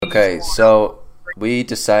Okay, so we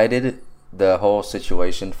decided the whole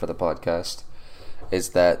situation for the podcast is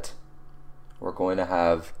that we're going to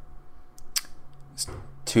have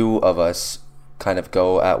two of us kind of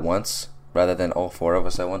go at once rather than all four of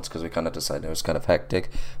us at once because we kind of decided it was kind of hectic.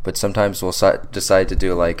 But sometimes we'll decide to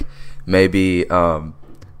do like maybe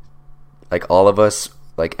like all of us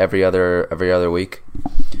like every other week,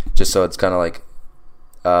 just so it's kind of like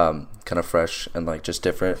kind of fresh and like just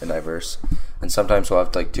different and diverse. And sometimes we'll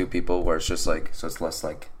have like two people where it's just like, so it's less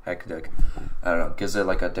like hectic. I don't know, gives it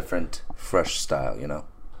like a different fresh style, you know.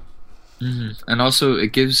 Mm-hmm. And also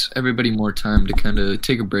it gives everybody more time to kind of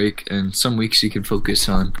take a break, and some weeks you can focus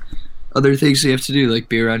on other things you have to do, like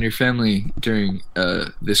be around your family during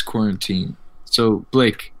this quarantine. So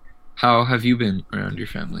Blake, how have you been around your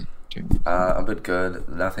family during I've been good.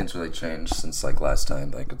 Nothing's really changed since like last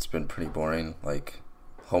time. Like it's been pretty boring. Like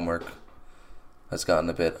homework has gotten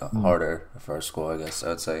a bit harder for our school, I guess I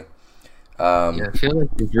would say. Yeah, I feel like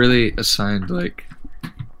we've really assigned like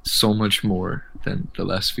so much more than the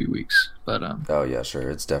last few weeks. But Oh yeah, sure.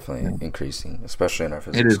 It's definitely increasing, especially in our it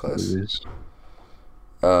physics is what class. it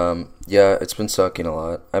is. Yeah, it's been sucking a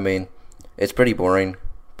lot. I mean, it's pretty boring,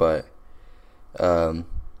 but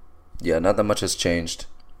yeah, not that much has changed,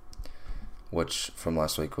 which from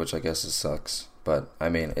last week, which I guess it sucks. But I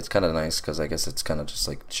mean, it's kind of nice because I guess it's kind of just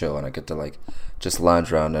like chill, and I get to like just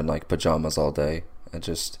lounge around in like pajamas all day and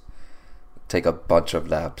just take a bunch of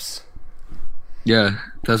naps. Yeah,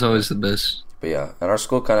 that's always the best. But yeah, and our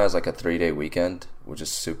school kind of has like a 3-day weekend, which is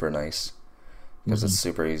super nice because it's Mhm.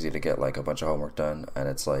 super easy to get like a bunch of homework done, and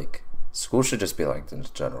it's like school should just be like in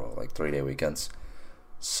general like 3-day weekends.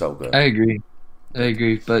 So good. I agree.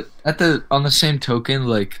 But on the same token,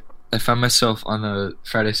 like I found myself on a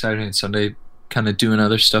Friday, Saturday, and Sunday kind of doing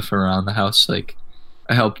other stuff around the house. Like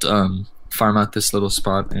I helped farm out this little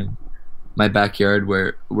spot in my backyard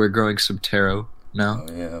where we're growing some taro now.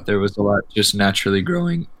 Oh yeah. There was a lot just naturally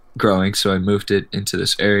growing, so I moved it into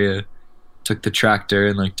this area, took the tractor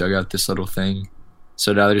and like dug out this little thing.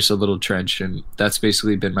 So now there's a little trench, and that's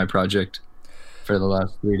basically been my project for the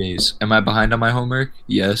last 3 days. Am I behind on my homework?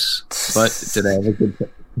 Yes. But did I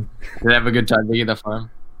have a good time digging the farm?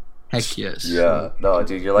 Heck yes. Yeah, no,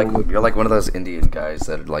 dude, you're like one of those Indian guys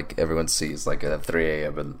that like everyone sees like at 3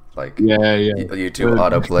 a.m. and like Yeah. YouTube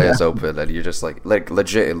autoplay is open, and you're just like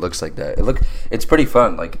legit. It looks like that. It's pretty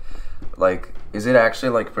fun. Like is it actually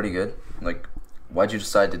like pretty good? Like, why'd you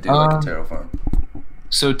decide to do like a taro farm?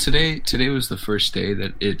 So today was the first day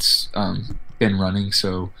that it's been running.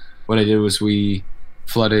 So what I did was I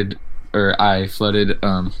flooded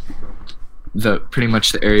the pretty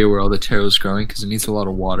much the area where all the taro is growing, because it needs a lot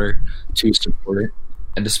of water to support it,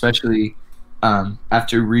 and especially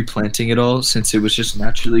after replanting it all, since it was just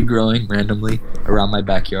naturally growing randomly around my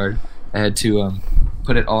backyard, I had to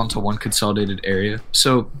put it all into one consolidated area.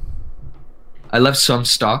 So I left some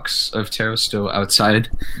stalks of taro still outside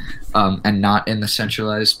and not in the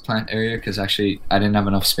centralized plant area, because actually I didn't have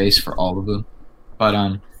enough space for all of them. But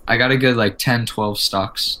I got a good like 10-12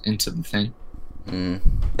 stalks into the thing.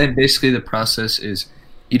 And basically the process is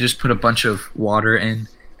you just put a bunch of water in,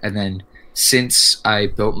 and then since I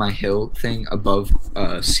built my hill thing above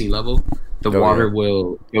sea level, the water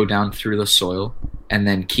will go down through the soil and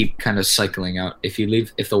then keep kind of cycling out. If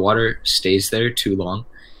the water stays there too long,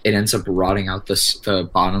 it ends up rotting out the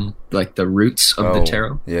bottom, like the roots of the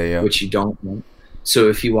taro, which you don't want. So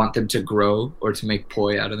if you want them to grow or to make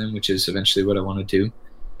poi out of them, which is eventually what I want to do,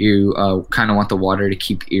 you kind of want the water to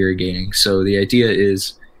keep irrigating. So the idea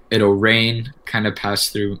is it'll rain, kind of pass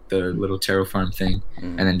through the little taro farm thing,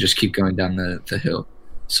 and then just keep going down the hill.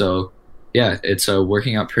 So yeah, it's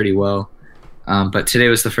working out pretty well. But today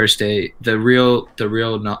was the first day. The real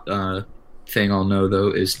thing I'll know though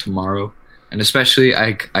is tomorrow, and especially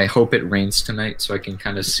I hope it rains tonight so I can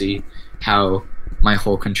kind of see how my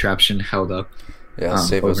whole contraption held up. Yeah,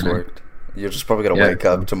 save us worked. You're just probably gonna wake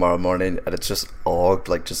up tomorrow morning and it's just all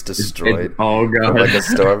like just destroyed. It's all gone. From, like a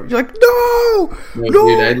storm. You're like, no.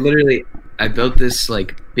 Dude, I built this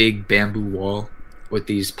like big bamboo wall with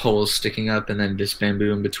these poles sticking up, and then just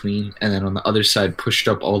bamboo in between, and then on the other side pushed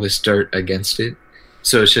up all this dirt against it.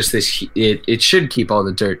 So it's just this. It should keep all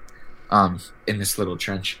the dirt in this little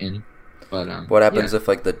trench in. But what happens if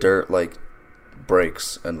like the dirt like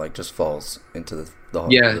breaks and like just falls into the pit?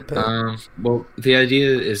 Well, the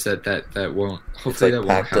idea is that won't. Hopefully, it's like that won't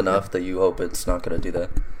packed happen. enough that you hope it's not gonna do that.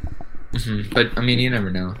 Mm-hmm. But I mean, you never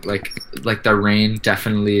know. Like the rain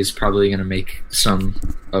definitely is probably gonna make some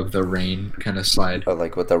of the rain kind of slide. Or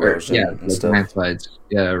like with erosion and like stuff. landslides.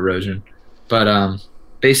 Yeah, erosion. But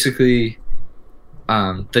basically,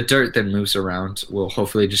 the dirt that moves around will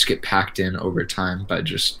hopefully just get packed in over time by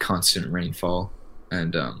just constant rainfall,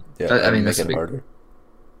 and Yeah, I mean make that's a it big, harder.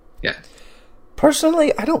 yeah.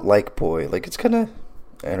 Personally, I don't like boy. Like it's kind of,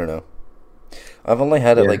 I don't know. I've only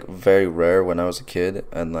had it Yeah. like very rare when I was a kid,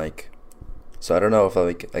 and like, so I don't know if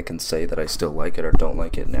I can say that I still like it or don't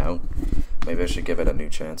like it now. Maybe I should give it a new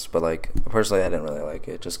chance. But like personally, I didn't really like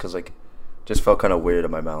it just because like, just felt kind of weird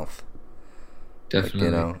in my mouth.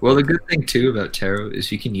 Definitely. know, Well, the good thing too about taro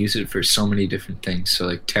is you can use it for so many different things. So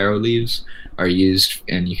like taro leaves are used,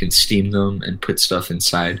 and you can steam them and put stuff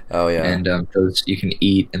inside. Oh yeah, And those you can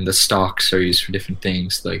eat, and the stalks are used for different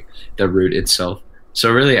things, like the root itself.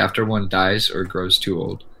 So really, after one dies or grows too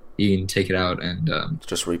old, you can take it out and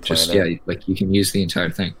just replant just it. yeah, like you can use the entire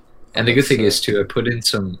thing. And the That's good thing is sick. too, I put in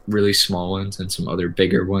some really small ones and some other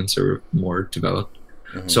bigger ones that are more developed.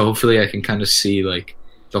 Mhm. So hopefully I can kind of see like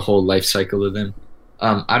the whole life cycle of them.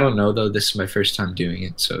 I don't know though. This is my first time doing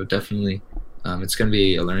it, so definitely, it's gonna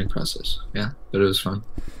be a learning process. Yeah, but it was fun.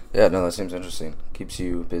 Yeah, no, that seems interesting. Keeps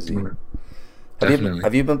you busy. Mm, Have you Definitely.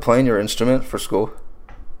 have you been playing your instrument for school?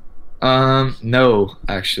 No,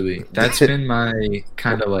 actually, that's been my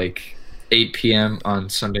kind of like 8 p.m. on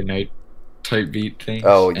Sunday night type beat thing.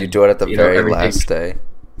 Oh, you do it at the very last day.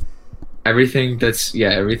 Everything that's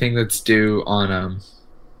due on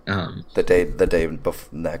The day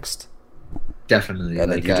next. definitely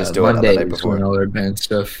And then like you just do it on the Monday night is before. when all our band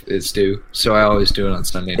stuff is due. So I always do it on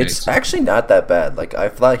Sunday nights. It's actually not that bad. Like I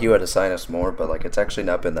thought you had to sign us more, but like it's actually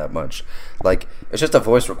not been that much. Like it's just a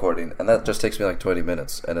voice recording, and that just takes me like 20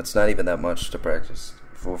 minutes, and it's not even that much to practice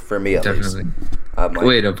for me at Definitely. least. I'm like,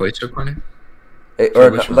 Wait, a voice recording?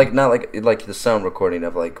 or which one? like not like the sound recording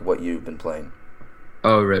of like what you've been playing.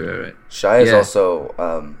 Oh, right. Shai is Yeah.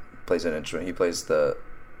 also plays an instrument. He plays the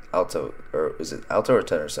alto, or is it alto or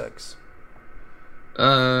tenor sax?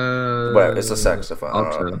 Whatever, it's a saxophone. I don't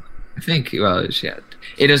know. Alto. I think. Well, yeah.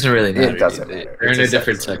 It doesn't really matter. It doesn't dude. matter. They're It's in a a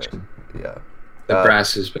different saxophone. section. Yeah. The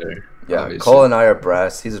brass is better. Yeah, obviously. Cole and I are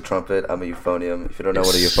brass. He's a trumpet. I'm a euphonium. If you don't know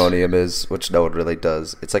what a Yes. euphonium is, which no one really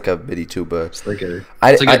does, it's like a midi tuba. It's like a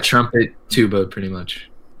I trumpet tuba, pretty much.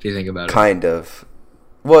 If you think about it, kind of.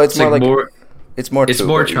 Well, it's, it's more like more. it's more. It's tuba.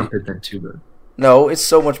 more trumpet than tuba. No, it's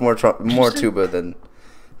so much more more Interesting. tuba than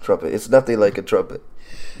trumpet. It's nothing like a trumpet.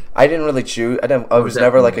 I didn't really choose. I was that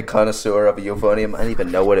never like a mean? connoisseur of a euphonium. I didn't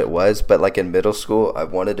even know what it was. But like in middle school, I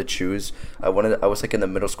wanted to choose. I was like in the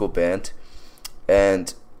middle school band,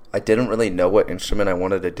 and I didn't really know what instrument I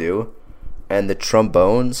wanted to do. And the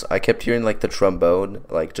trombones, I kept hearing like the trombone,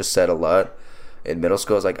 like just said a lot. In middle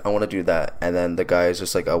school, I was like, I want to do that. And then the guy is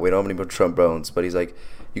just like, oh, we don't have any more trombones. But he's like,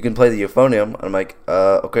 you can play the euphonium. And I'm like,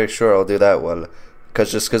 okay, sure, I'll do that one.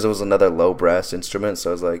 Because it was another low brass instrument. So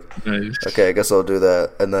I was like, Nice. okay, I guess I'll do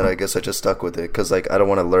that. And then I guess I just stuck with it. Because like, I don't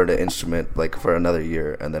want to learn an instrument like for another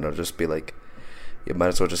year. And then I'll just be like, you might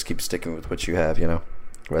as well just keep sticking with what you have, you know?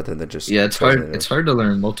 Rather than just... Yeah, it's trying hard. to- It's hard to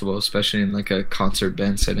learn multiple, especially in like a concert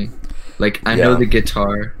band setting. Like I Yeah. know the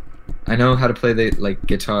guitar, I know how to play the like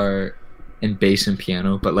guitar and bass and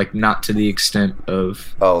piano, but like not to the extent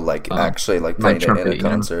of Oh, like Um, actually like my playing it in trumpet, a you know?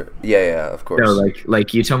 concert. Yeah, of course. no,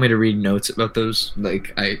 like you tell me to read notes about those,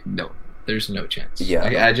 like no, there's no chance. Yeah.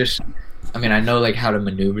 I mean I know like how to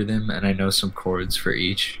maneuver them, and I know some chords for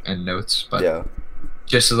each and notes, but Yeah.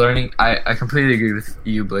 just learning, I completely agree with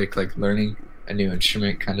you, Blake. Like learning a new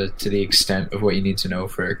instrument, kind of to the extent of what you need to know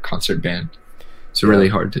for a concert band, it's really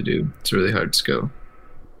hard to do. It's really hard to go.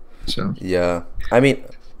 So Yeah. I mean,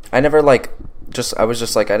 I never like I was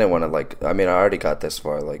just like I didn't want to like I mean, I already got this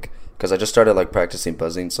far like cuz I just started like practicing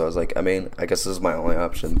buzzing, so I was like, I mean, I guess this is my only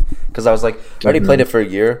option cuz I was like I already played it for a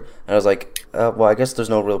year and I was like, well, I guess there's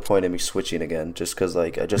no real point in me switching again just cuz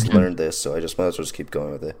like I just learned this, so I just might as well just keep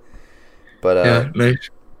going with it. But yeah, nice.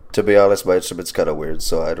 to be honest, my instrument's kind of weird,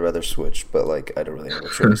 so I'd rather switch, but like I don't really have a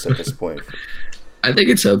choice at this point. I think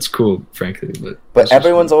it sounds cool, frankly, but But it's just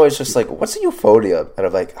everyone's fun. always just like, "What's a euphonium?" And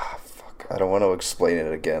I'm like, "Ah, fuck, I don't want to explain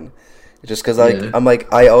it again." Just because Yeah.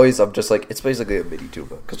 I'm just like, it's basically a midi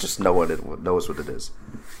tuba because just no one knows what it is.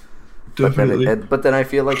 Definitely. But then I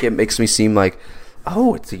feel like it makes me seem like,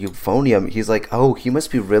 oh, it's a euphonium. He's like, oh, he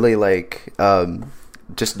must be really like,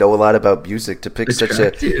 just know a lot about music to pick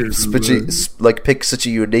Attractive. pick such a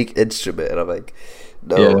unique instrument. And I'm like,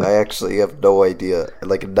 no, Yeah. I actually have no idea.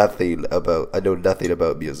 Like I know nothing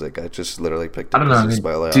about music. I just literally picked it I don't know, because I it's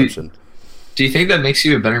mean, my only do- option. Do you think that makes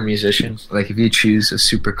you a better musician? Like if you choose a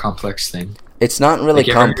super complex thing. It's not really Like,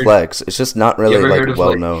 you ever heard- complex. It's just not really ever heard like of, well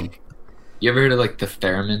like- known. You ever heard of like the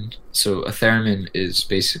theremin? So a theremin is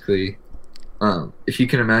basically, if you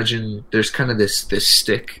can imagine, there's kind of this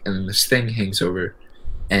stick, and this thing hangs over,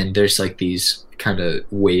 and there's like these kind of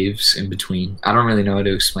waves in between. I don't really know how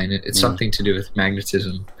to explain it. It's something to do with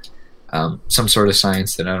magnetism, some sort of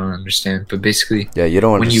science that I don't understand. But basically, Yeah, you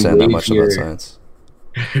don't when you understand that wave much your about science.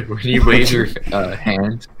 when you wave your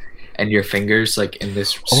hand and your fingers like in this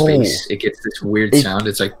space, it gets this weird sound.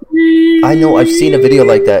 It's like I know, I've seen a video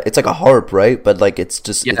like that. It's like a harp, right? But like it's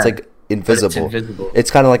just Yeah, it's like but invisible. it's invisible.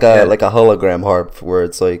 It's kind of like Yeah. a hologram harp where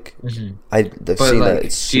it's like I've But seen like, that.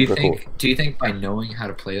 It's do you super cool. think do you think by knowing how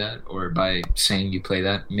to play that or by saying you play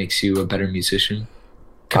that makes you a better musician?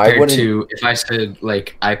 Compared wouldn't- to if I said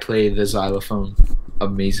like I play the xylophone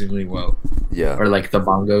amazingly well Yeah. or like the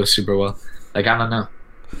bongo super well. Like I don't know.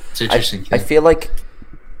 It's interesting. I feel like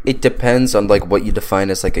it depends on like what you define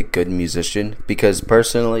as like a good musician, because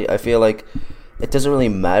personally I feel like it doesn't really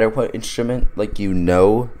matter what instrument like you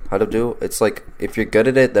know how to do. It's like if you're good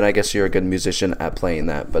at it, then I guess you're a good musician at playing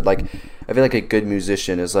that. But like I feel like a good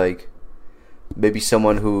musician is like maybe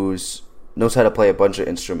someone who's knows how to play a bunch of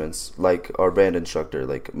instruments, like our band instructor.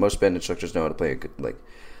 Like most band instructors know how to play a good, like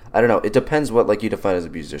I don't know, it depends what like you define as a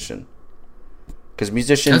musician, because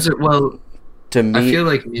musicians well, to me I feel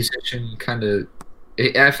like musician kind of.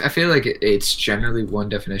 I feel like it's generally one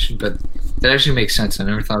definition, but that actually makes sense. I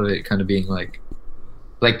never thought of it kind of being like.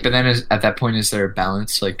 But then at that point, is there a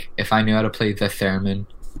balance? Like, if I knew how to play the theremin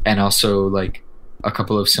and also like a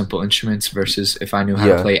couple of simple instruments versus if I knew how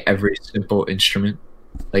to play every simple instrument,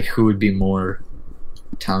 like who would be more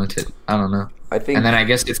talented? I don't know. I think, And then I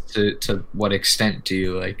guess it's to what extent do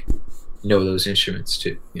you like know those instruments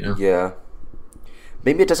too? You know? yeah.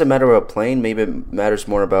 Maybe it doesn't matter about playing. Maybe it matters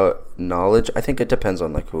more about knowledge. I think it depends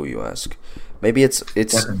on like who you ask. Maybe it's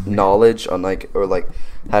Definitely. knowledge on like, or like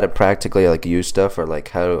how to practically like use stuff, or like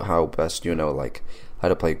how best you know like how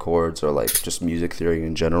to play chords, or like just music theory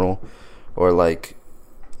in general, or like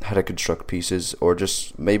how to construct pieces, or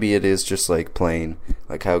just maybe it is just like playing,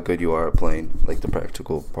 like how good you are at playing, like the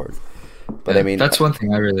practical part. But I mean, that's one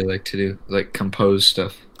thing I really like to do, like compose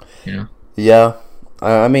stuff. You know? yeah,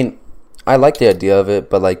 I mean, I like the idea of it,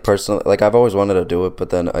 but like personally, like I've always wanted to do it,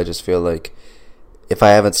 but then I just feel like if I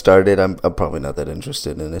haven't started, I'm probably not that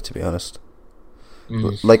interested in it, to be honest.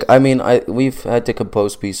 Like I mean, we've had to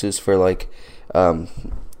compose pieces for like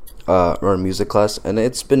our music class, and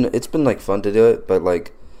it's been like fun to do it, but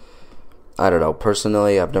like I don't know,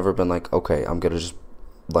 personally I've never been like, okay, I'm gonna just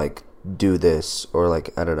like do this, or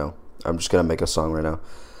like I don't know, I'm just gonna make a song right now.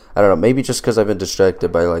 I don't know, maybe just because I've been distracted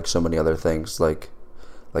by like so many other things, like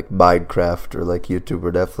Minecraft or like YouTube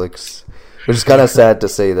or Netflix, which is kind of sad to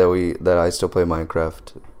say that I still play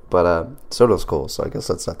Minecraft, but Soto's cool, so I guess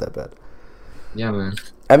that's not that bad. Yeah, man.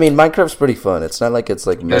 I mean, Minecraft's pretty fun. It's not like it's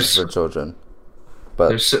like meant There's- for children,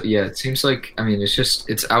 but It seems like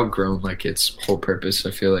it's outgrown like its whole purpose.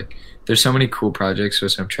 I feel like there's so many cool projects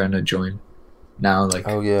which I'm trying to join now. Like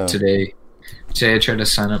oh yeah, today I tried to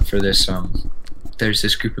sign up for this. There's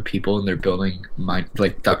this group of people and they're building like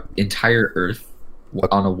the entire Earth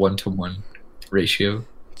on a 1-to-1 ratio.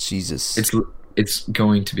 Jesus. It's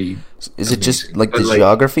going to be Is it just amazing. like But, the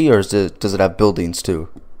geography, or does it have buildings too?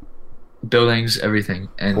 buildings, everything.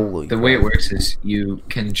 And Holy the way it crap. works is you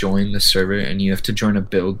can join the server and you have to join a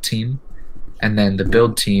build team, and then the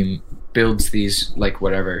build team builds these like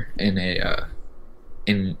whatever in a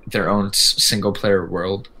in their own single player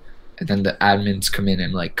world, and then the admins come in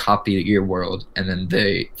and like copy your world, and then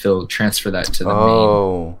they'll transfer that to the main.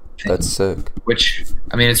 Oh, that's sick. Which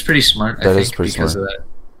I mean, it's pretty smart. I That think is pretty because smart. of that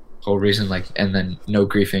whole reason. Like, and then no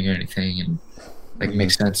griefing or anything, and like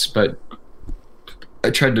makes sense. But I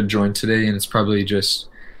tried to join today, and it's probably just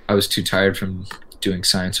I was too tired from doing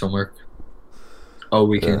science homework all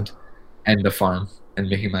weekend and the farm and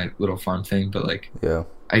making my little farm thing. But like, Yeah.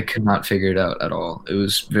 I could not figure it out at all. It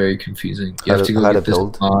was very confusing. You How have to- to go how get to this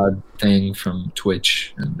build? mod thing from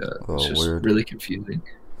Twitch, and Oh, it's just weird. really confusing.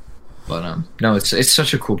 But no, it's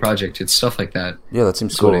such a cool project. It's stuff like that. Yeah, that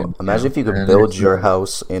seems That's what cool. Imagine if you could and build it's- your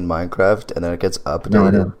house in Minecraft and then it gets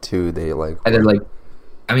updated know. to the like. Either like,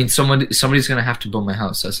 I mean, somebody's gonna have to build my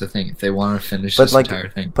house. That's the thing. If they want to finish But this like, entire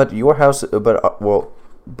thing, but your house, well,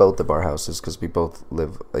 both of our houses, because we both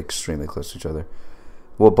live extremely close to each other.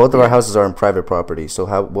 Well, both of our houses are on private property. So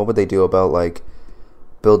what would they do about like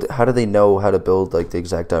build? How do they know how to build like the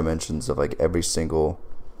exact dimensions of like every single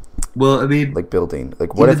well, I mean, like building?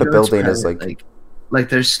 Like, what if a even though it's building is private, like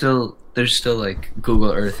there's still like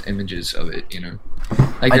Google Earth images of it, you know.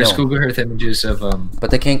 Like I there's know. Google Earth images of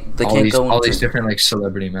But they can't all go these into. different like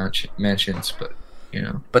celebrity mansions, but you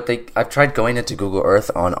know, But I've tried going into Google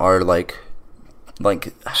Earth on our like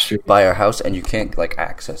Street. by our house, and you can't like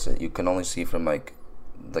access it. You can only see from like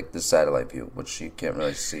like the satellite view, which you can't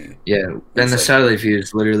really see. Yeah, and the It's like- satellite view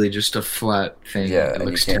is literally just a flat thing. Yeah, it and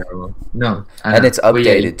looks you can't- terrible. No, I And know. it's Well,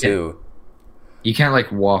 yeah, updated too. You can't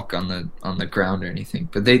like walk on the ground or anything,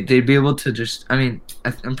 but they'd be able to just. I mean,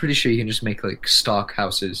 I'm pretty sure you can just make like stock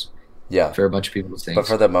houses Yeah, for a bunch of people's things. but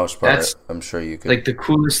for the most part, That's- I'm sure you could. like the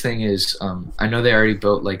coolest thing is, I know they already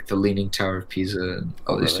built like the Leaning Tower of Pisa and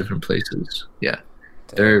all these really? different places. Yeah,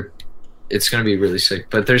 Damn. it's gonna be really sick.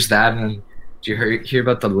 But there's that, and then, do you hear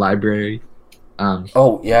about the library?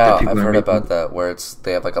 Oh yeah, that people I've are heard making. about that. Where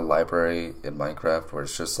they have like a library in Minecraft where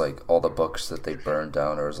it's just like all the books that they burned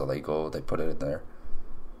down or is illegal. They put it in there,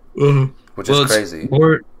 which is crazy.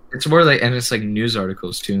 It's more like, and it's like news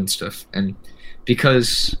articles too and stuff. And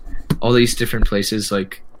because all these different places,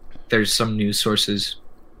 like there's some news sources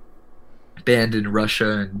banned in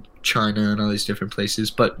Russia and China and all these different places,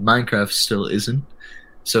 but Minecraft still isn't.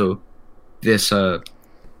 So this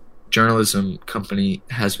journalism company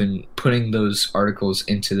has been putting those articles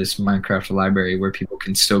into this Minecraft library where people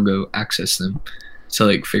can still go access them to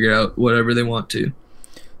like figure out whatever they want to.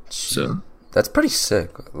 So That's pretty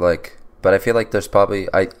sick. Like, but I feel like there's probably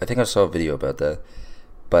I think I saw a video about that.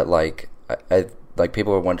 But like I like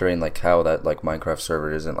people were wondering like how that like Minecraft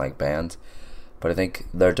server isn't like banned. But I think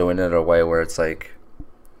they're doing it in a way where it's like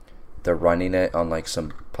they're running it on like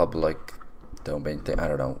some public domain thing. I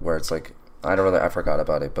don't know, where it's like I forgot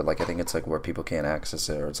about it, but like I think it's like where people can't access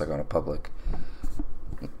it or it's like on a public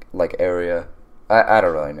like area. I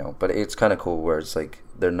don't really know, but it's kind of cool where it's like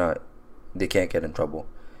they can't get in trouble,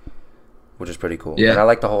 which is pretty cool. Yeah. And I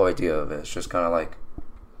like the whole idea of it. It's just kind of like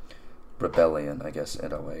rebellion, I guess,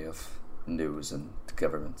 in a way of news and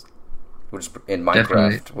government, which is in Minecraft,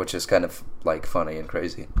 Definitely. which is kind of like funny and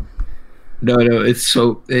crazy. no, it's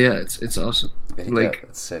so it's awesome. Like Yeah,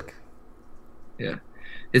 it's sick.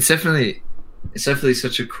 it's definitely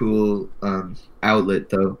such a cool outlet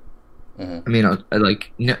though. Hmm. I mean, I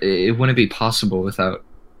like no, it wouldn't be possible without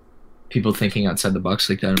people thinking outside the box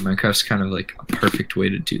like that. And Minecraft's kind of like a perfect way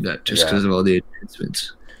to do that, just Yeah. because of all the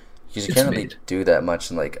advancements. Because you It's can't really made. do that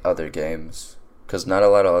much in like other games. Because not a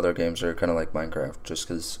lot of other games are kind of like Minecraft. Just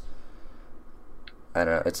because I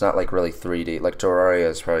don't know, it's not like really 3D. Like Terraria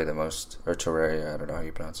is probably the most, or Terraria. I don't know how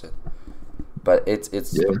you pronounce it, but it's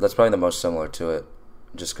Yeah. that's probably the most similar to it.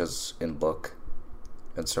 Just because in look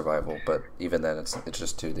and survival, but even then it's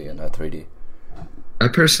just 2D and not 3D. I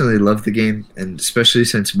personally love the game, and especially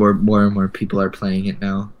since more and more people are playing it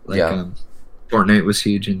now. Like, Yeah. Fortnite was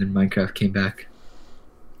huge, and then Minecraft came back,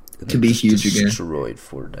 And To then be just huge again. Destroyed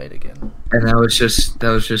Fortnite again. and that was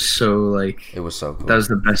just so like It was so cool. that was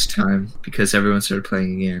the best time because everyone started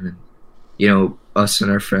playing again, and us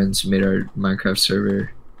and our friends made our Minecraft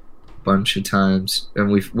server a bunch of times,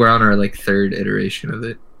 and we're on our like third iteration of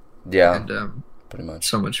it, yeah, and pretty much.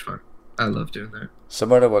 so much fun. I love doing that.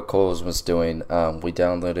 Similar to what Coles was doing, we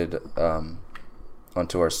downloaded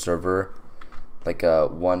onto our server like a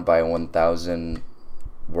 1 by 1,000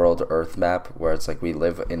 world Earth map where it's like we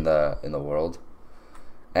live in the world,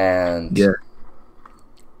 and Yeah.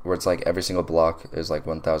 where it's like every single block is like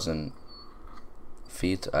 1,000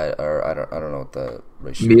 feet. I don't know what the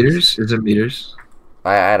ratio Meters? Is it meters?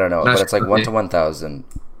 I don't know, Not but it's like sure. 1 to 1,000.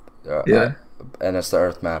 Yeah. And it's the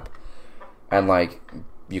Earth map, and like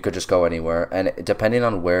you could just go anywhere, and depending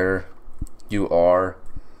on where you are,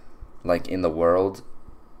 like in the world,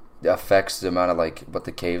 it affects the amount of like what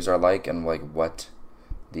the caves are like and like what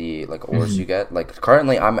the like ores you get. Like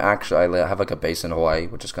currently, I have like a base in Hawaii,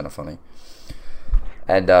 which is kind of funny,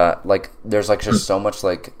 and like there's like just so much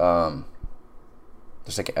like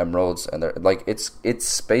there's like emeralds, and they're like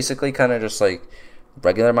it's basically kind of just like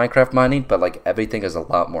regular Minecraft mining, but like everything is a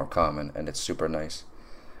lot more common, and it's super nice.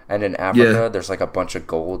 And in Africa, there's like a bunch of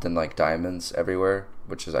gold and like diamonds everywhere,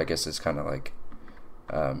 which is I guess is kind of like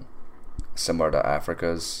similar to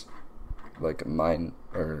Africa's like mine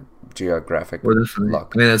or geographic Well, definitely.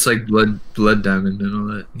 luck. I mean, that's like blood diamond and all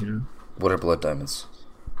that. What are blood diamonds?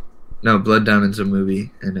 No, Blood Diamond's a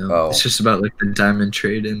movie, and Oh. it's just about like the diamond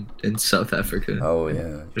trade in South Africa. Oh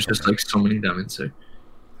yeah, There's just like so many diamonds there.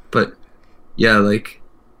 But yeah, like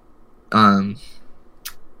I'm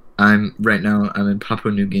in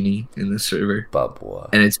Papua New Guinea in the server, Babwa.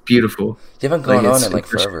 and it's beautiful. You haven't like, gone on it's- in like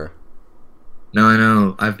it's- forever. No, I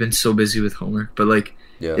know. I've been so busy with homework, but like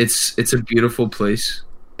Yeah, it's a beautiful place,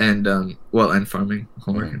 and and farming,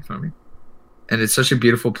 homework Mhm. and farming, and it's such a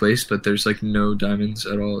beautiful place. But there's like no diamonds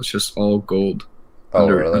at all. It's just all gold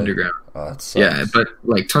really? underground. Oh, that sucks. Yeah, but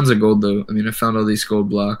like tons of gold though. I mean, I found all these gold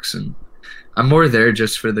blocks, and I'm more there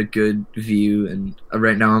just for the good view. And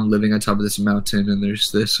right now, I'm living on top of this mountain, and there's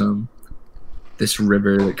this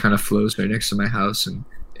river that kind of flows right next to my house, and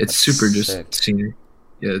it's That's super just sick. scenery.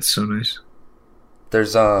 Yeah, it's so nice.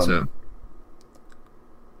 There's So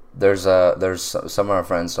there's some of our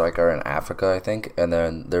friends like are in Africa, I think, and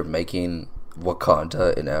then they're making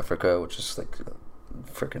Wakanda in Africa, which is like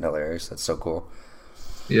freaking hilarious. That's so cool.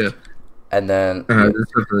 yeah, And then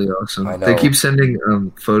that's really awesome. I They know. keep sending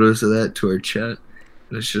photos of that to our chat,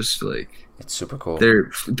 and it's just like It's super cool.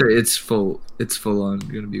 it's full on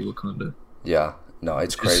gonna be Wakanda. Yeah, no,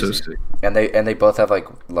 it's It's so crazy. sick. And they both have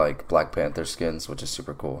like Black Panther skins, which is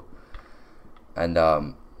super cool. And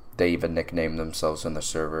they even nicknamed themselves in the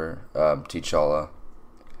server T'Challa.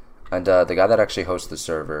 And the guy that actually hosts the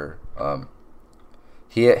server,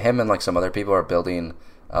 him and like some other people are building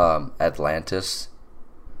Atlantis,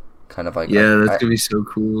 kind of like Yeah, that's gonna be so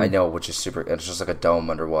cool. I know, which is super. It's just like a dome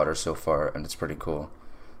underwater so far, and it's pretty cool.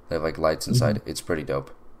 They have like lights inside. Mm-hmm. It's pretty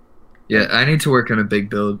dope. Yeah, I need to work on a big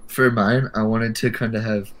build for mine. I wanted to kind of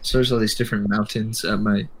have so there's all these different mountains at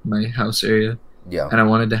my house area, Yeah, and I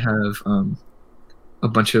wanted to have a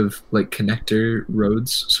bunch of like connector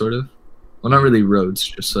roads, sort of. Well, not really roads,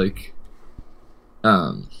 just like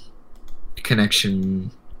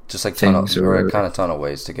connection. just like tunnel things or or a whatever. kind of tunnel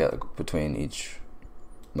ways to get between each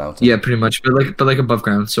mountain. Yeah, pretty much, but like above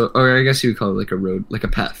ground. So, or I guess you would call it like a road, like a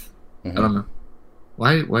path. Mhm. I don't know.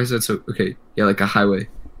 Why is that so? Okay, yeah, like a highway,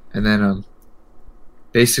 and then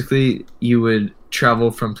basically you would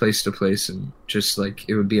travel from place to place, and just like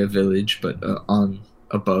it would be a village, but on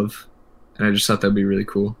above, and I just thought that'd be really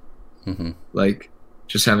cool. Mhm. Like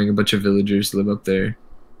just having a bunch of villagers live up there,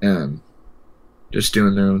 and just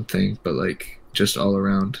doing their own thing, but like just all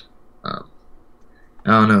around. I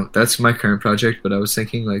don't know. That's my current project, but I was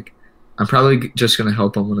thinking like I'm probably just gonna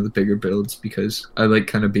help on one of the bigger builds because I like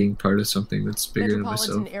kind of being part of something that's bigger than myself.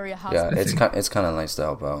 Metropolitan area Yeah, hospital. it's kind of nice to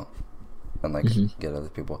help out and like Mhm. get other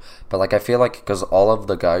people. But like I feel like because all of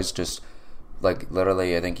the guys just like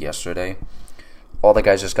literally I think yesterday, all the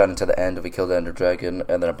guys just got into the end. We killed the Ender Dragon,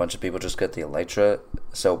 and then a bunch of people just got the Elytra.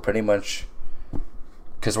 So pretty much,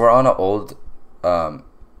 because we're on an old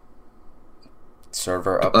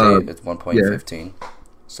server update, it's 1.15.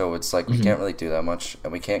 So it's like we Mhm. can't really do that much,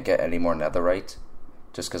 and we can't get any more Netherite,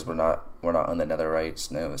 just because we're not on the Netherite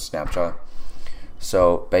snapshot.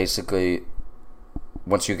 So basically,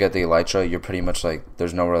 once you get the Elytra, you're pretty much like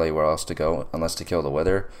there's no really where else to go unless to kill the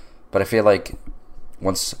Wither. But I feel like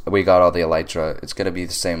once we got all the Elytra, it's gonna be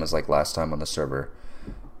the same as like last time on the server,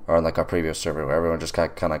 or on like our previous server, where everyone just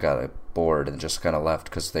kind of got bored and just kind of left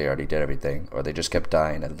because they already did everything, or they just kept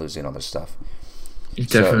dying and losing all their stuff.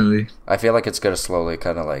 Definitely. I feel like it's gonna slowly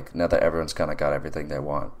kind of like now that everyone's kind of got everything they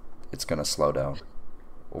want, it's gonna slow down.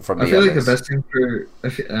 Well, for me, I feel at like the least. best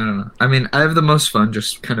thing I don't know. I mean, I have the most fun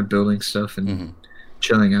just kind of building stuff and Mhm.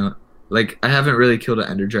 chilling out. Like, I haven't really killed an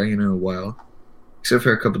Ender Dragon in a while. Except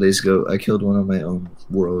for a couple days ago, I killed one on my own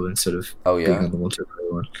world instead of Oh being yeah, on the multiplayer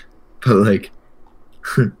one. But, like,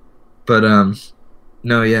 but,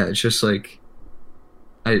 no, yeah, it's just like,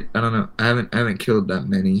 I don't know. I haven't killed that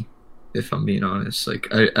many, if I'm being honest. Like,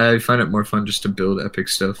 I find it more fun just to build epic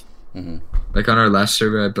stuff. hmm Like, on our last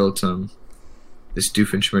server, I built, this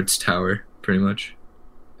Doofenshmirtz tower, pretty much.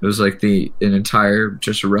 It was like an entire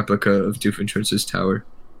just replica of Doofenshmirtz's tower.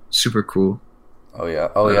 Super cool. oh yeah,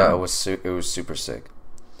 It was it was super sick.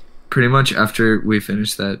 Pretty much after we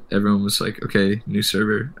finished that, everyone was like, "Okay, new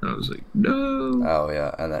server," and I was like, "No." Oh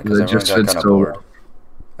yeah, and because It everyone just got felt kind of so- bored.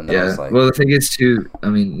 And then I Yeah. was like, Well, the thing is too. I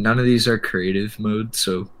mean, none of these are creative mode,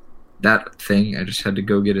 so that thing I just had to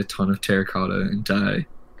go get a ton of terracotta and dye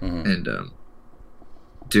mhm. and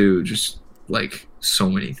do just like so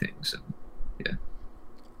many things,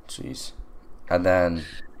 Jeez. And then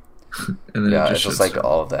and then yeah, it it's just like shuts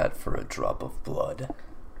all of that for a drop of blood.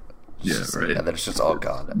 Yeah, Just- right. And then it's just all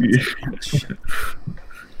gone. And Yeah. it's like, shit.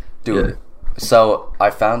 Dude, so I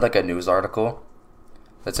found like a news article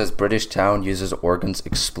that says British town uses Oregon's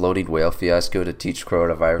exploding whale fiasco to teach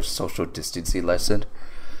coronavirus social distancing lesson.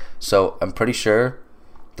 So I'm pretty sure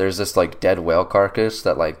there's this like dead whale carcass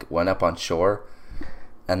that like went up on shore,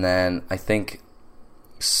 and then I think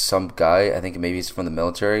some guy, I think maybe he's from the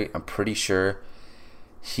military, I'm pretty sure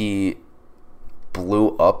he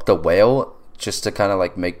blew up the whale just to kind of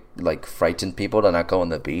like make like frighten people to not go on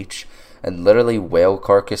the beach. And literally whale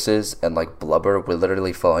carcasses and like blubber were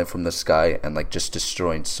literally falling from the sky and like just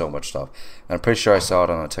destroying so much stuff. And I'm pretty sure I saw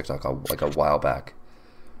it on a TikTok like a while back.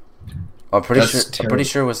 I'm pretty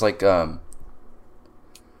sure it was like oh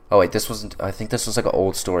wait, this wasn't, I think this was like an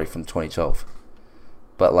old story from 2012.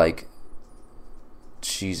 But like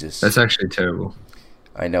Jesus. That's actually terrible.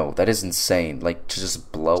 I know, that is insane. Like to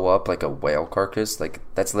just blow up like a whale carcass, like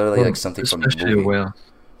that's literally like something from a especially movie. a whale.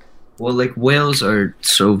 Well, like whales are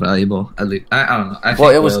so valuable. At least I don't know. I Well,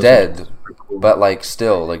 think it was whales dead. are super cool. But like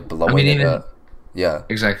still like blowing it even up. Yeah.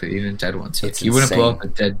 exactly, even dead ones. Like, It's you wouldn't blow insane. up a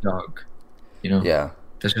dead dog. You know, Yeah.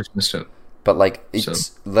 that's just messed up. But like So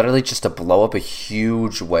it's literally just to blow up a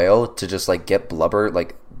huge whale to just like get blubber.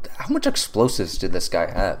 Like how much explosives did this guy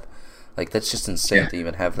have? Like that's just insane yeah. to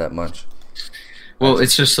even have that much. Well,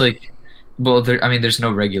 it's just like, well, I mean, there's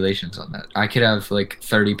no regulations on that. I could have like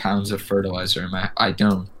 30 pounds of fertilizer in my. I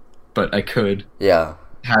don't, but I could Yeah.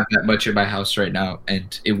 have that much in my house right now,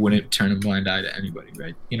 and it wouldn't turn a blind eye to anybody,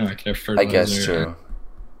 right? You know, I could have I fertilizer. guess And true.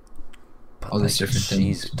 But all these different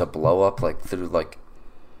things. to blow up like through like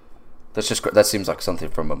that's just that seems like something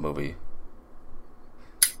from a movie.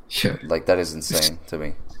 Yeah, Like that is insane to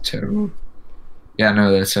me. terrible. Yeah,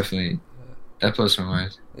 no, that's definitely that blows my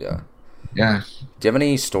mind. Yeah. Yeah. Do you have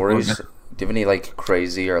any stories? Well, Do you have any like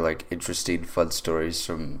crazy or like interesting fun stories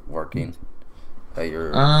from working at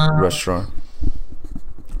your restaurant?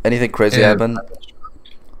 Anything crazy yeah. happen?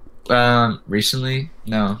 Recently,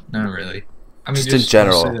 no, not really. I mean, Just in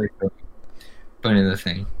general. mostly, like, funny the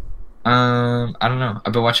thing. I don't know.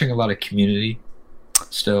 I've been watching a lot of Community.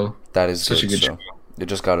 Still, That is such a good show. show. It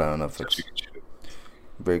just got out on Such Netflix. a good show.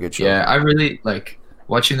 Very good show. Yeah, I really like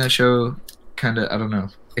watching that show. Kind of, I don't know.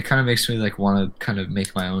 It kind of makes me like want to kind of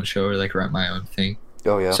make my own show or like write my own thing.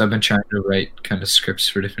 Oh yeah. So I've been trying to write kind of scripts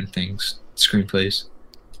for different things, screenplays.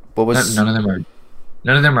 What was? None of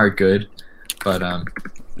them are good, but You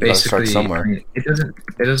gotta start basically, somewhere. I mean, it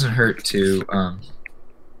doesn't hurt to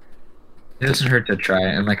it doesn't hurt to try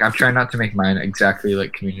it. And like I'm trying not to make mine exactly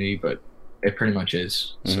like Community, but it pretty much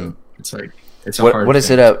is. So Mhm. it's like it's a What hard what is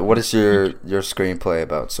thing. it? What is your screenplay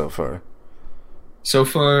about so far? So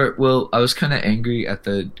far, well, I was kind of angry at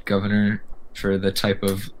the governor for the type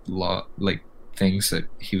of law, like things that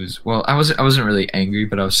he was. Well, I wasn't really angry,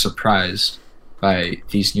 but I was surprised by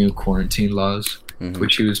these new quarantine laws Mhm.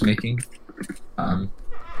 which he was making.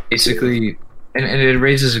 Basically, and it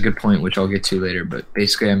raises a good point, which I'll get to later. But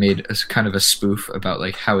basically, I made a kind of a spoof about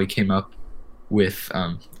like how he came up with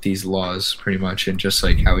these laws, pretty much, and just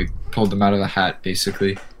like how he pulled them out of the hat,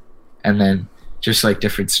 basically, and then just like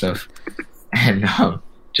different stuff. And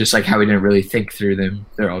just like how we didn't really think through them,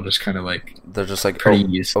 they're all just kind of like They're just like, pretty oh,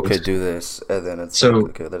 useless. okay, do this, and then it's So,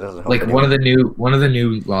 like, okay, that doesn't help like anyone. one of the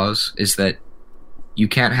new laws is that you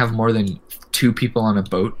can't have more than 2 people on a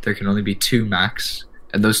boat. There can only be 2 max,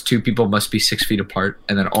 and those 2 people must be 6 feet apart,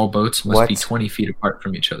 and then all boats must be What? 20 feet apart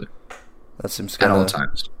from each other That seems at all kind of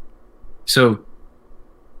times. So,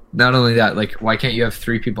 not only that, like, why can't you have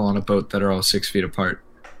 3 people on a boat that are all 6 feet apart?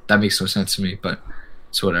 That makes no sense to me, but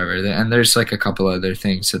it's whatever. And there's like a couple other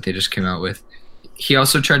things that they just came out with. He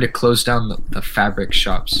also tried to close down the fabric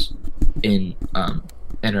shops in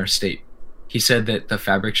our state. He said that the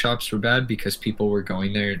fabric shops were bad because people were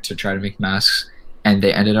going there to try to make masks, and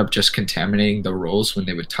they ended up just contaminating the rolls when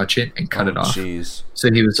they would touch it and cut it off. Jeez.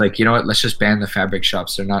 So he was like, you know what, let's just ban the fabric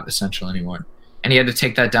shops. They're not essential anymore. And he had to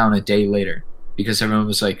take that down a day later because everyone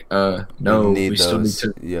was like, no, we still need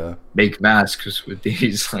to Yeah. make masks with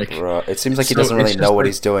these. Like, Right. It seems like he So doesn't really it's know just what like-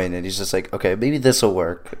 he's doing, and he's just like, okay, maybe this will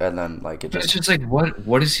work, and then like it it's just just like,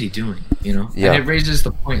 what is he doing? You know? Yeah. And it raises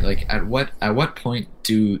the point, like, at what point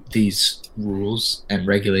do these rules and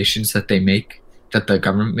regulations that the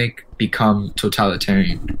government make become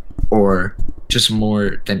totalitarian, or just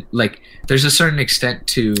more than like? There's a certain extent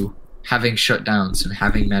to having shutdowns and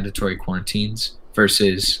having mandatory quarantines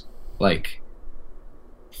versus like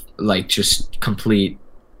just complete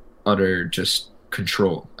utter just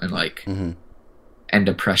control and like Mhm. and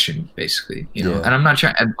oppression, basically, you know. Yeah. And I'm not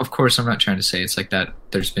trying, of course I'm not trying to say it's like that.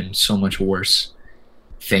 There's been so much worse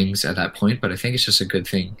things at that point, but I think it's just a good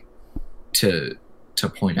thing to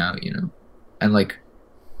point out, you know. And like,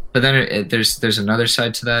 but then there's another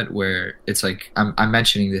side to that where it's like I'm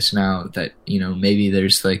mentioning this now that, you know, maybe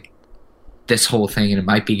there's like this whole thing and it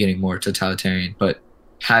might be getting more totalitarian, but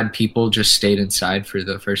had people just stayed inside for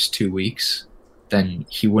the first 2 weeks, then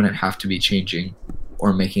he wouldn't have to be changing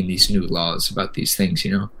or making these new laws about these things,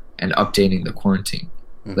 you know, and updating the quarantine.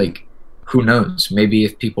 Mhm. Like, who knows? Maybe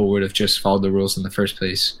if people would have just followed the rules in the first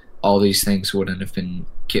place, all these things wouldn't have been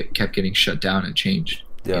kept getting shut down and changed.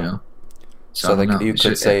 Yeah. You know. So I don't like know. you It's could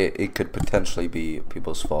just- say it could potentially be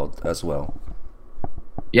people's fault as well.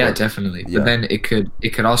 Yeah, Or- definitely. yeah. But then it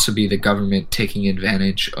could also be the government taking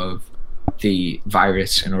advantage of the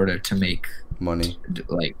virus in order to make Money.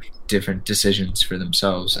 like different decisions for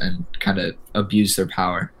themselves and kind of abuse their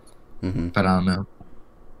power. Mm-hmm. But I don't know.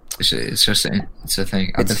 It's just it's a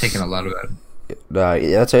thing. I've been It's- thinking a lot about it.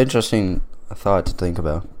 Yeah, that's an interesting thought to think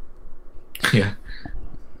about. Yeah.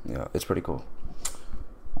 Yeah, it's pretty cool.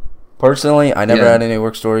 Personally, I never Yeah. had any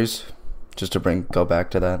work stories. Just to go back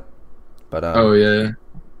to that, but Oh yeah.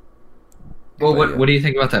 Well, But yeah, what do you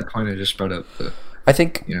think about that point I just brought up? I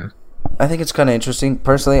think You know, I think it's kind of interesting.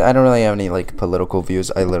 Personally, I don't really have any like political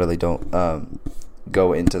views. I literally don't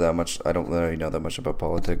go into that much. I don't really know that much about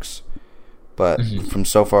politics. But Mhm. from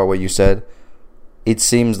so far what you said, it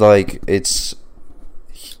seems like it's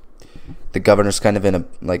the governor's kind of in a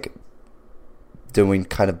like doing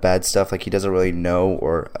kind of bad stuff. Like he doesn't really know,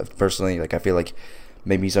 or personally, like I feel like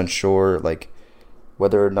maybe he's unsure, like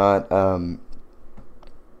whether or not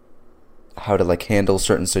how to like handle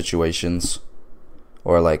certain situations,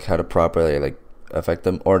 or like how to properly like affect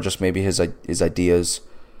them, or just maybe his ideas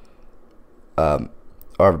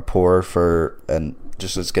are poor for, and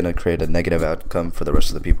just it's gonna create a negative outcome for the rest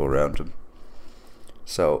of the people around him.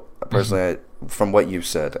 So personally, from what you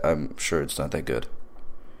said, I'm sure it's not that good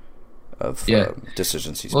of Yeah.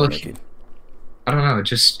 decisions he's Well, been making. I don't know.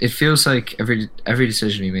 It feels like every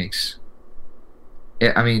decision he makes.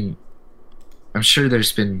 Yeah, I mean, I'm sure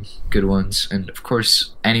there's been good ones, and of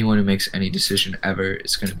course, anyone who makes any decision ever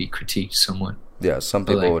is going to be critiqued somewhat. Yeah, some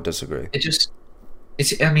But, people like, would disagree. It's.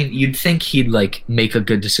 I mean, you'd think he'd like make a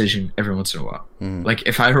good decision every once in a while. Mhm. Like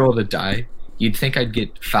if I rolled a die, you'd think I'd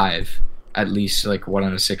get 5 at least, like 1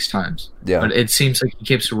 out of 6 times. Yeah. But it seems like he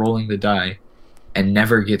keeps rolling the die, and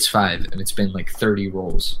never gets 5, and it's been like 30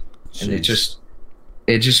 rolls, and it Jeez.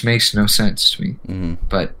 just makes no sense to me. Mhm.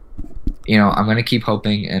 But I'm gonna keep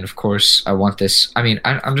hoping, and of course, I want this. I mean,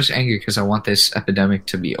 I'm just angry because I want this epidemic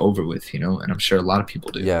to be over with, and I'm sure a lot of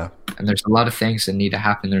people do. Yeah. And there's a lot of things that need to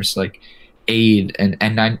happen. There's like aid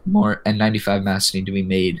and more N95 masks need to be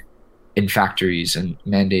made in factories and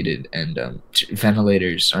mandated, and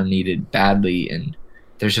ventilators are needed badly, and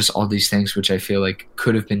there's just all these things which I feel like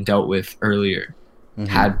could have been dealt with earlier Mhm.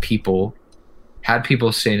 had people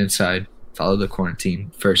stayed inside, followed the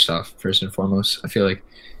quarantine first and foremost. I feel like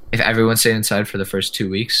if everyone stayed inside for the first 2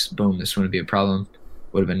 weeks, boom, this wouldn't be a problem,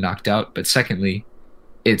 would have been knocked out. But secondly,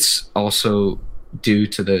 it's also due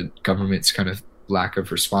to the government's kind of lack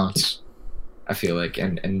of response, I feel like,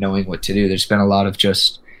 and knowing what to do. There's been a lot of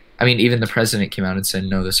even the president came out and said,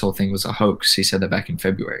 no, this whole thing was a hoax. He said that back in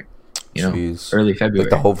February, Jeez. early February.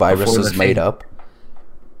 Like the whole virus before is the made thing- up.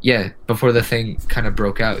 Yeah, before the thing kind of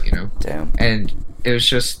broke out, Damn. And it was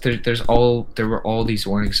just there were all these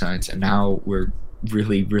warning signs, and now we're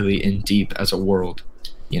really, really in deep as a world,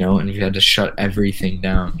 and we've had to shut everything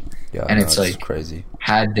down. Yeah. And no, it's like, crazy.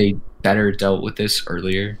 had they better dealt with this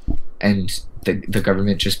earlier, and the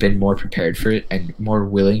government just been more prepared for it and more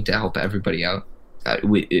willing to help everybody out,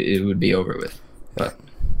 it would be over with. But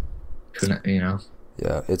couldn't,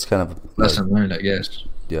 Yeah, it's kind of lesson learned, I guess.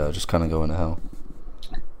 yeah, just kind of going to hell.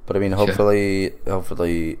 But I mean, hopefully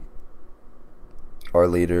our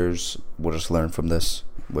leaders will just learn from this,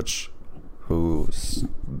 who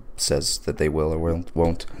says that they will or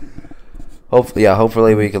won't.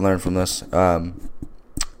 Hopefully we can learn from this.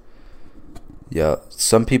 Yeah,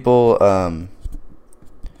 some people kind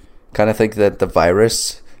of think that the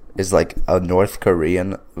virus is like a North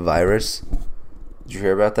Korean virus. Did you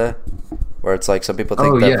hear about that? Where it's like some people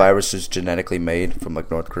think that virus is genetically made from like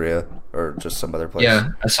North Korea or just some other place. Yeah,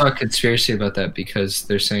 I saw a conspiracy about that because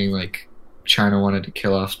they're saying like China wanted to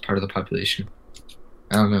kill off part of the population.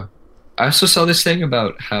 I don't know. I also saw this thing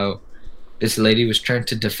about how this lady was trying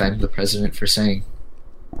to defend the president for saying,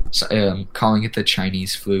 calling it the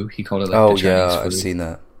Chinese flu. He called it like the Chinese flu. I've seen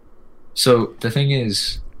that. So the thing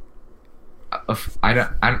is, of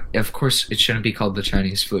course, it shouldn't be called the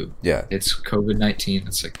Chinese flu. Yeah. It's COVID-19.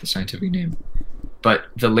 That's like the scientific name. But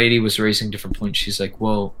the lady was raising different points. She's like,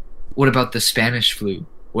 well, what about the Spanish flu?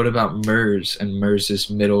 What about MERS? And MERS is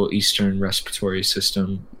Middle Eastern Respiratory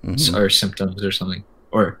System or symptoms or something.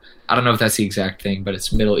 Or I don't know if that's the exact thing, but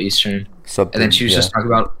it's Middle Eastern. Something, and then she was just talking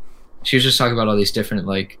about all these different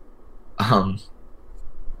like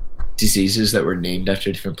diseases that were named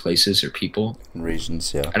after different places or people.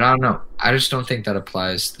 Regions, yeah. And I don't know. I just don't think that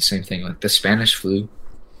applies the same thing. Like the Spanish flu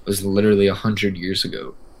was literally 100 years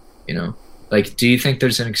ago. Like, do you think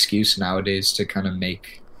there's an excuse nowadays to kind of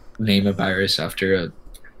name a virus after a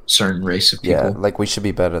certain race of people? Yeah, like we should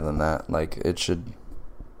be better than that. Like it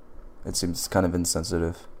seems kind of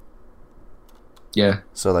insensitive. Yeah.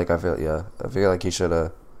 So like I feel like he should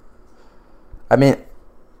have. I mean,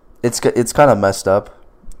 it's kind of messed up,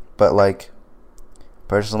 but like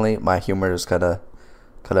personally, my humor is kind of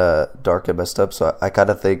dark and messed up. So I kind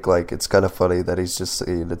of think like it's kind of funny that he's just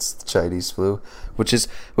saying it's the Chinese flu, which is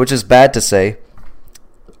bad to say,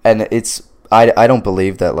 and it's I don't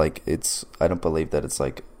believe that it's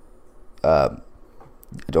like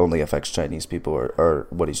it only affects Chinese people or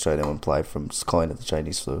what he's trying to imply from calling it the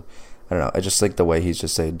Chinese flu. I don't know. I just think the way he's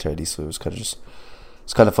just saying Chinese flu is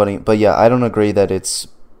it's kind of funny. But yeah, I don't agree that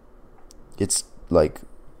it's like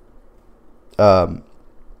um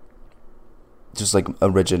just like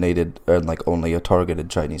originated and like only targeted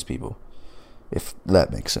Chinese people, if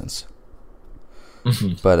that makes sense.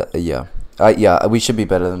 But yeah, we should be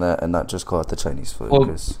better than that and not just call it the Chinese flu.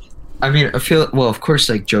 Well, I mean, I feel well. Of course,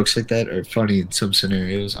 like jokes like that are funny in some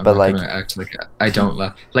scenarios. I'm But, not like- gonna act like I don't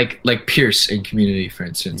laugh. Like Pierce in Community, for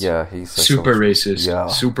instance. yeah, he's like Super so- racist, Yeah,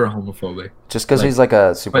 super homophobic. just because like- he's like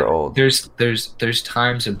a super But old. there's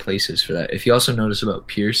times and places for that. If you also notice about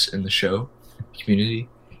Pierce in the show Community,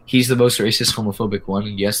 he's the most racist, homophobic one.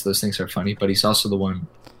 And yes, those things are funny, but he's also the one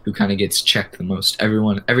who kind of gets checked the most.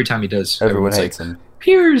 Every time he does, Everyone everyone's hates like, him.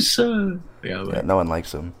 Pierce. Yeah, Yeah, no one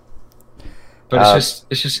likes him. but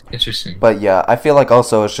it's just interesting. But yeah, I feel like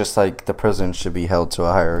also it's just like the president should be held to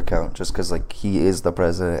a higher account, just because like he is the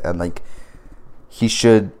president and like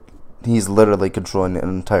he's literally controlling an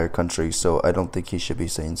entire country. So I don't think he should be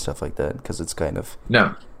saying stuff like that, because it's kind of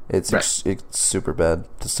No, it's Right. it's super bad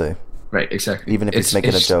to say. right, exactly. Even if it's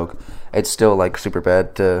making a joke, it's still like super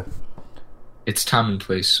bad to. It's time and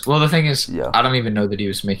place. Well, the thing is, Yeah. I don't even know that he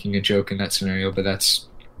was making a joke in that scenario, but that's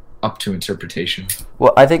up to interpretation.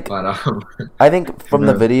 Well, I think But from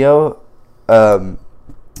the No. video,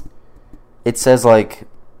 it says like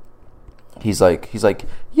he's like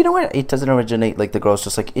you know what, it doesn't originate, like the girl's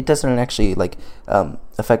just like, it doesn't actually like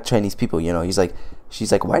affect Chinese people, you know.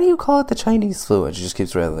 She's like, why do you call it the Chinese flu? And she just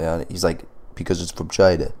keeps railing on it. He's like, because it's from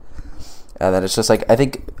China. And then it's just like, I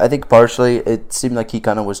think partially it seemed like he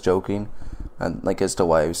kind of was joking, and like as to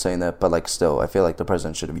why he was saying that, but like still I feel like the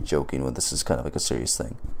president shouldn't be joking when this is kind of like a serious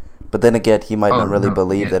thing. But then again, he might not really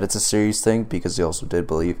believe that it's a serious thing, because he also did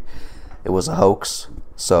believe it was a hoax.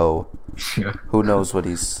 So yeah. who knows what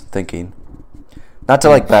he's thinking. Not to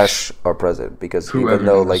like bash our president, because Whoever even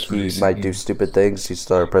though knows like what he he's might thinking. do stupid things, he's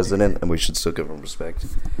still our president, and we should still give him respect,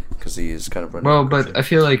 because he is kind of running. Well, the but country. I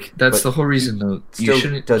feel like that's But the whole reason, though. still You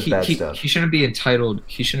shouldn't. does bad stuff. He shouldn't be entitled.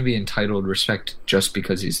 He shouldn't be entitled respect just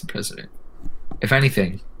because he's the president. If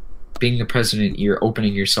anything, being the president, you're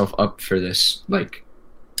opening yourself up for this, like,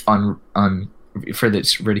 for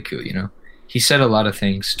this ridicule. You know, he said a lot of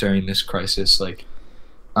things during this crisis. Like,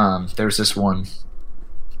 there was this one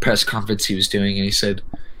press conference he was doing, and he said,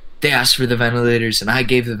 they asked for the ventilators and I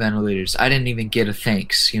gave the ventilators. I didn't even get a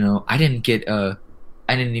thanks, you know. I didn't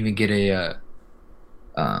even get a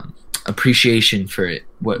appreciation for it,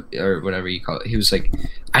 whatever you call it. He was like,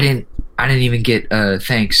 I didn't even get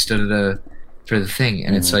thanks for the thing.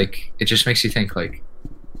 And it's like, it just makes you think, like,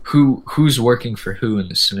 who's working for who in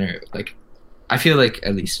this scenario? Like, I feel like,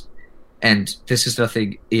 at least, and this is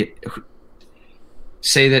nothing,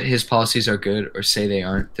 say that his policies are good or say they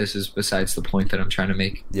aren't, this is besides the point that I'm trying to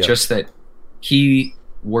make. Yeah. Just that he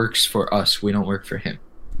works for us, we don't work for him.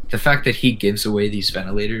 The fact that he gives away these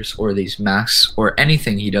ventilators or these masks or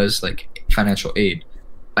anything he does, like financial aid,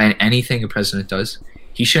 and anything a president does,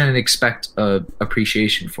 he shouldn't expect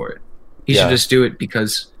appreciation for it. He Yeah. should just do it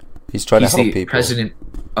because he's trying he's to help the people. president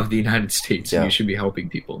of the United States, Yeah. and you should be helping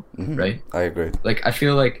people, Mhm. right? I agree. Like, I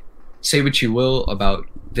feel like, say what you will about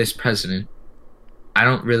this president, I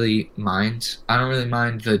don't really mind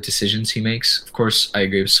the decisions he makes. Of course, I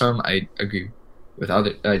agree with some. I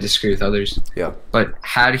disagree with others. Yeah. But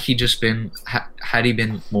had he just been, had he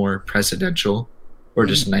been more presidential, or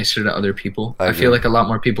just nicer to other people, I I feel agree. like a lot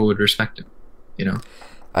more people would respect him. You know?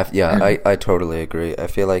 I totally agree. I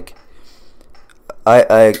feel like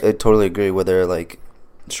I totally agree. Whether like,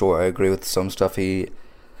 sure, I agree with some stuff he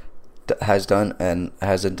has done and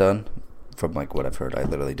hasn't done. From like what I've heard, I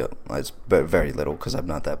literally don't. It's very little, because I'm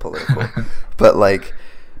not that political. But like,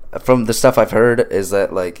 from the stuff I've heard, is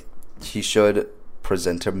that like he should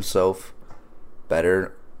present himself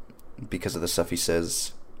better because of the stuff he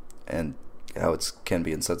says and how it can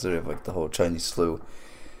be insensitive, like the whole Chinese flu.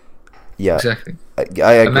 Yeah, Exactly. I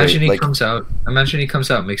agree. Imagine he like, comes out,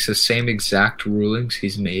 makes the same exact rulings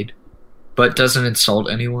he's made, but doesn't insult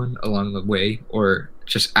anyone along the way, or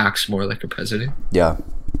just acts more like a president. yeah,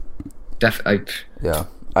 Yeah.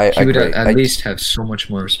 I He would agree. at least have so much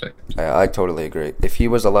more respect. I totally agree. If he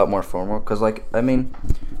was a lot more formal, because like, I mean,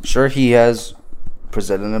 sure, he has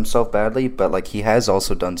presented himself badly, but like he has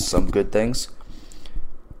also done some good things.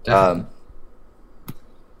 Definitely.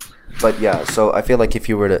 But yeah, so I feel like if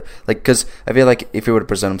you were to like, because I feel like if he were to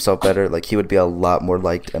present himself better, like he would be a lot more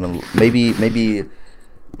liked, and maybe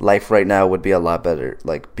life right now would be a lot better.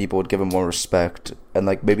 Like people would give him more respect, and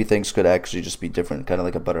like maybe things could actually just be different, kind of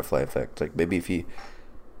like a butterfly effect. Like maybe if he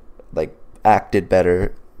like acted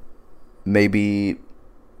better, maybe,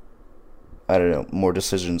 I don't know, more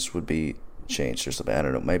decisions would be changed or something. I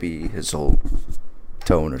don't know, maybe his whole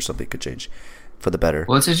tone or something could change. for the better.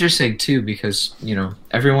 Well, it's interesting too because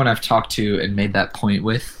everyone I've talked to and made that point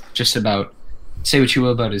with, just about, say what you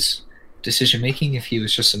will about his decision making. If he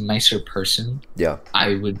was just a nicer person, Yeah.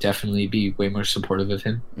 I would definitely be way more supportive of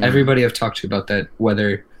him. Mhm. Everybody I've talked to about that,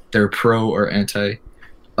 whether they're pro or anti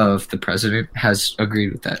of the president, has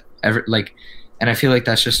agreed with that. And I feel like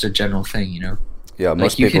that's just a general thing, Yeah,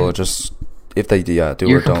 most you people can- just, if they do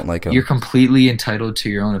or don't like him. You're completely entitled to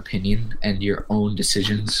your own opinion and your own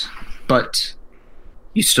decisions, but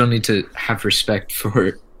you still need to have respect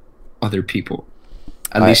for other people.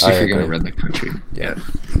 At least if you're going to agree. run the country. Yeah.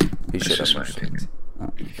 He That's should just have my respect.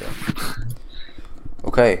 opinion. Yeah.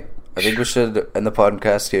 Okay, I think we should end the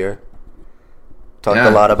podcast here. Talked Yeah.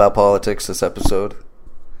 a lot about politics this episode.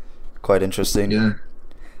 Quite interesting. Yeah.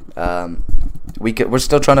 We're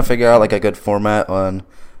still trying to figure out like a good format on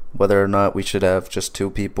whether or not we should have just 2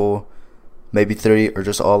 people, maybe 3, or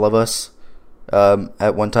just all of us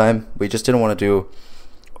at one time. We just didn't want to do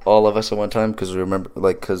all of us at one time because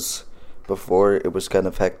because before it was kind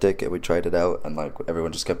of hectic and we tried it out and like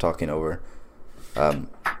everyone just kept talking over, and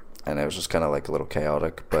it was just kind of like a little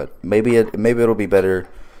chaotic. But maybe it'll be better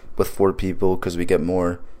with 4 people because we get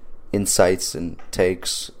more insights and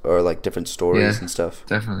takes or like different stories and stuff.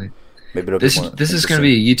 Definitely. Maybe it'll This be more this is going to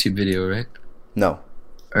be a YouTube video, right? No.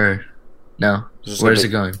 Or no? It's Where's it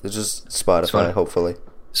going? It's just Spotify, hopefully.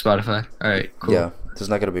 Spotify. All right. Cool. Yeah, this is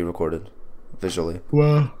not going to be recorded visually.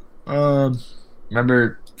 Well,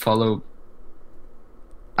 remember follow.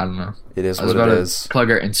 I don't know. It is I was what about it to is. plug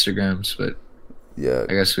our Instagrams, but Yeah.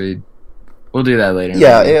 I guess we'll do that later.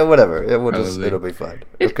 Yeah, maybe. yeah, whatever. Probably. It'll be fine.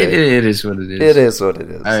 It is what it is. It is what it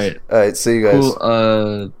is. All right. See you guys.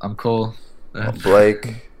 Cool. I'm Cole. I'm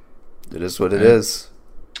Blake. It is what it All right. is.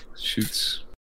 Shoots.